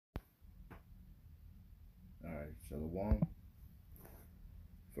Shalom.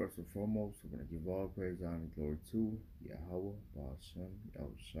 First and foremost, we're going to give all praise, honor, and glory to Yahweh, Ba'ashem,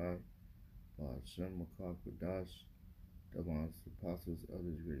 Yahushai, Ba'ashem, Makar, Kodash, double honors to apostles,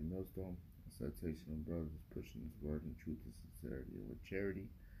 elders, great millstone, and citation of brothers pushing his word in truth and sincerity and with charity,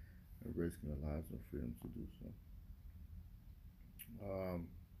 and risking their lives and freedom to do so.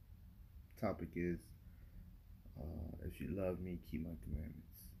 Topic is, if you love me, keep my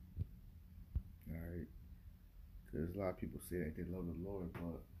commandments. Alright? Because a lot of people say that they love the Lord,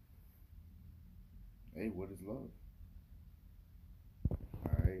 but hey, what is love?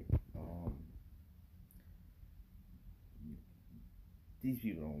 Alright? These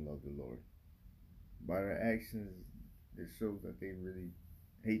people don't love the Lord. By their actions, it shows that they really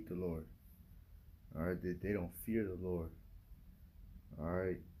hate the Lord. Alright? That they don't fear the Lord.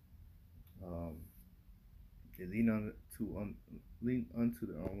 Alright? They lean unto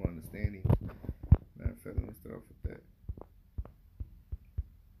their own understanding. Matter of fact, let me start off with that.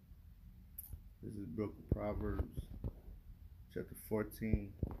 This is the book of Proverbs, chapter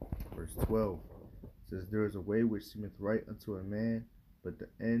 14, verse 12. It says, there is a way which seemeth right unto a man, but the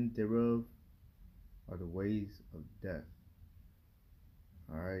end thereof are the ways of death.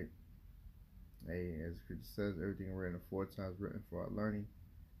 Alright? Hey, as Scripture says, everything written aforetime is written for our learning.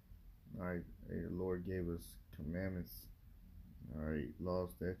 Alright, hey, the Lord gave us commandments. Alright,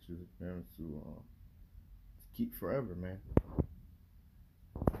 laws, statutes, commandments to keep forever, man.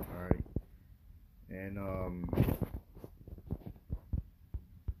 Alright. And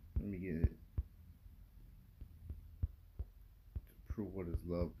let me get it to prove what is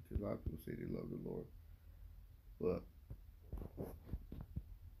love, because a lot of people say they love the Lord. But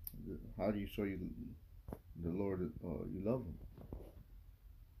how do you show you the Lord you love him?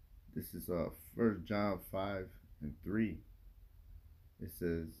 This is 1 John 5:3. It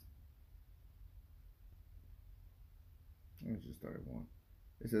says, let me just start at 1.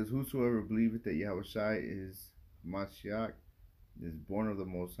 It says, whosoever believeth that Yahushai is Mashiach is born of the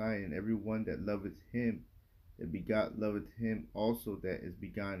Most High, and every one that loveth him that begot loveth him also that is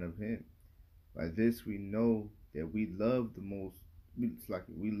begotten of him. By this we know that we love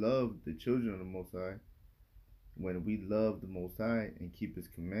we love the children of the Most High, when we love the Most High and keep his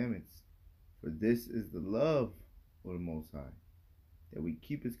commandments. For this is the love of the Most High, that we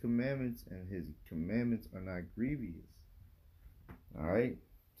keep his commandments, and his commandments are not grievous. Alright?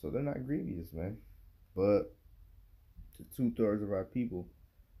 So they're not grievous, man. But to 2/3 of our people,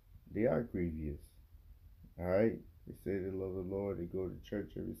 they are grievous. Alright? They say they love the Lord. They go to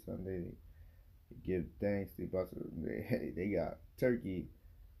church every Sunday. They give thanks. They got turkey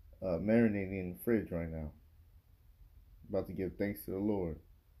marinating in the fridge right now. About to give thanks to the Lord.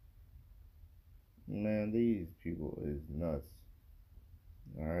 Man, these people is nuts.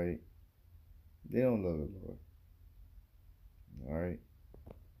 Alright? They don't love the Lord. Alright?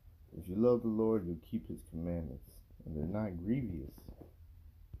 If you love the Lord, you'll keep his commandments. And they're not grievous.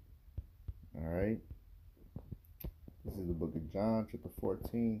 Alright? This is the book of John, chapter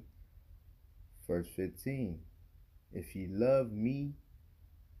 14, verse 15. If ye love me,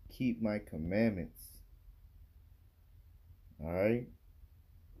 keep my commandments. Alright?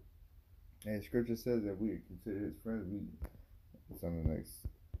 And scripture says that we are considered his friends. It's on the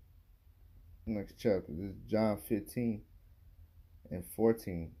next chapter. This is John 15 and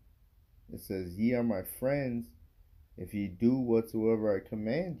 14. It says, ye are my friends if ye do whatsoever I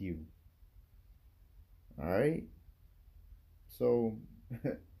command you. Alright? So,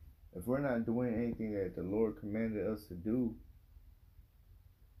 if we're not doing anything that the Lord commanded us to do,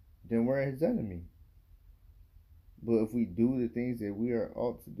 then we're his enemy. But if we do the things that we are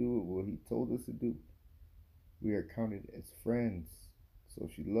ought to do, what he told us to do, we are counted as friends. So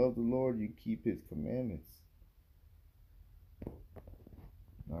if you love the Lord, you keep his commandments.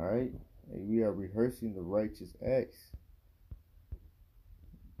 Alright? And we are rehearsing the righteous acts.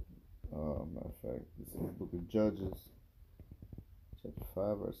 Matter of fact, this is the book of Judges, chapter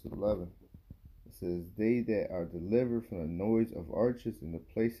 5, verse 11. It says, they that are delivered from the noise of archers in the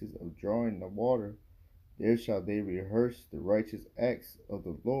places of drawing the water, there shall they rehearse the righteous acts of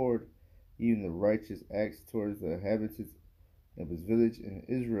the Lord, even the righteous acts towards the inhabitants of his village in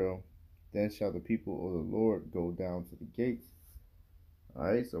Israel. Then shall the people of the Lord go down to the gates.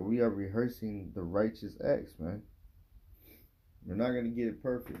 Alright, so we are rehearsing the righteous acts, man. We're not going to get it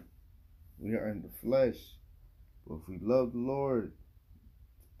perfect. We are in the flesh. But if we love the Lord,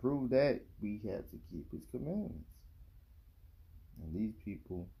 to prove that, we have to keep his commandments. And these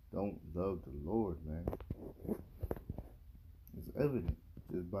people don't love the Lord, man. It's evident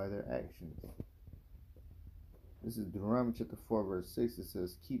just by their actions. This is Deuteronomy chapter 4, verse 6. It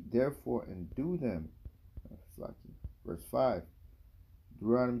says, keep therefore and do them. Slaki. Verse 5.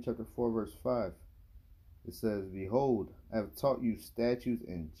 Deuteronomy chapter 4, verse 5. It says, Behold, I have taught you statutes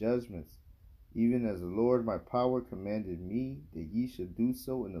and judgments, even as the Lord my power commanded me, that ye should do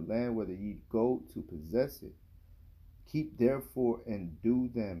so in the land whither ye go to possess it. Keep therefore and do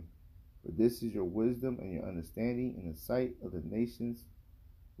them, for this is your wisdom and your understanding in the sight of the nations,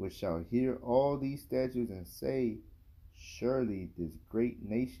 which shall hear all these statutes and say, Surely this great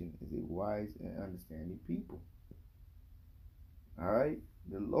nation is a wise and understanding people. Alright?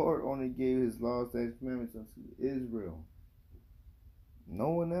 The Lord only gave his laws, statutes, commandments unto Israel. No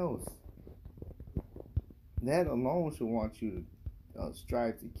one else. That alone should want you to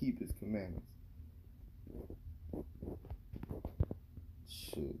strive to keep his commandments.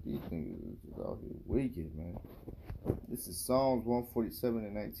 Shit, these niggas is out here wicked, man. This is Psalms 147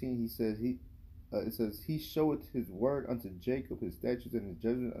 and 19. It says, He showeth his word unto Jacob, his statutes and his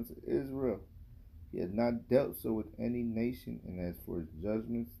judgments unto Israel. He had not dealt so with any nation, and as for his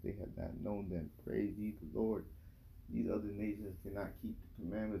judgments, they had not known them. Praise ye the Lord. These other nations cannot keep the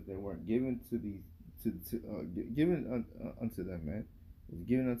commandments that weren't given to these, given unto them, man. It was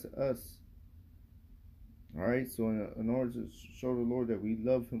given unto us. All right. So in order to show the Lord that we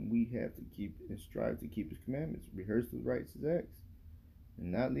love Him, we have to keep and strive to keep His commandments, rehearse His righteous acts,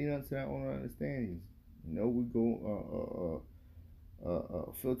 and not lean unto our own understandings. You know, we go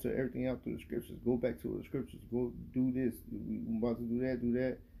filter everything out through the scriptures. Go back to the scriptures. Go do this. We're about to do that. Do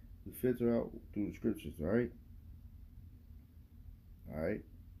that. We filter out through the scriptures. All right. All right.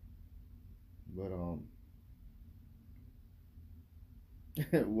 But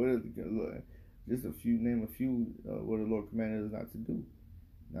what is just a few? Name a few. What the Lord commanded us not to do: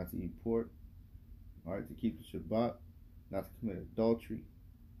 not to eat pork. All right, to keep the Shabbat, not to commit adultery.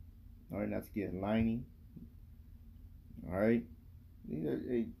 All right, not to get lying. All right.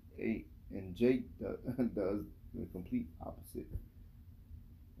 And Jake does the complete opposite.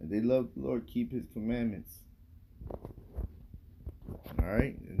 And they love the Lord, keep His commandments. All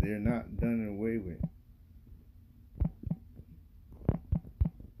right, and they're not done away with.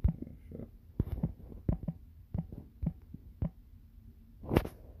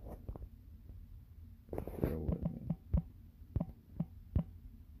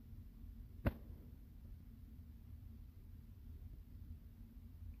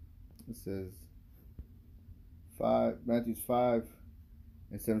 It says Matthew 5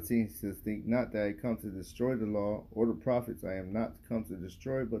 and 17 says, Think not that I come to destroy the law or the prophets. I am not come to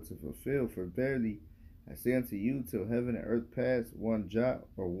destroy, but to fulfill. For verily I say unto you, till heaven and earth pass, one jot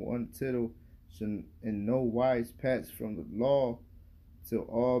or one tittle shall in no wise pass from the law, till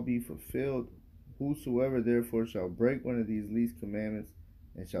all be fulfilled. Whosoever therefore shall break one of these least commandments,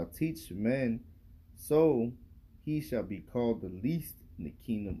 and shall teach men, so he shall be called the least in the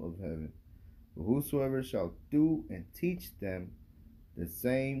kingdom of heaven. But whosoever shall do and teach them, the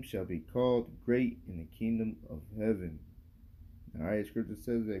same shall be called great in the kingdom of heaven. All right, Scripture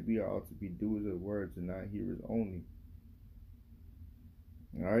says that we are ought to be doers of words and not hearers only.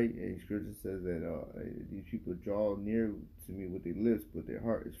 All right, Scripture says that these people draw near to me with their lips, but their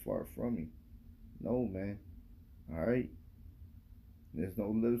heart is far from me. No, man. All right. There's no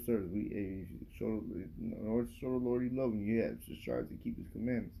lip service. In order to show the Lord you love Him, you have to strive to keep His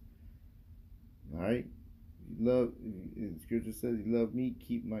commandments. All right. Scripture says, "You love me,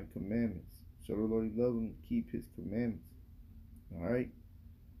 keep my commandments." Show the Lord you love Him, keep His commandments. All right.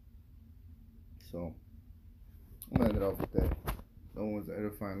 So I'm gonna end it off with that. No one's an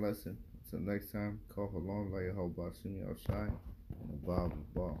edifying lesson. Until next time, call for long, like a whole box, see me outside, and the Bible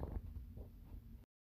ball.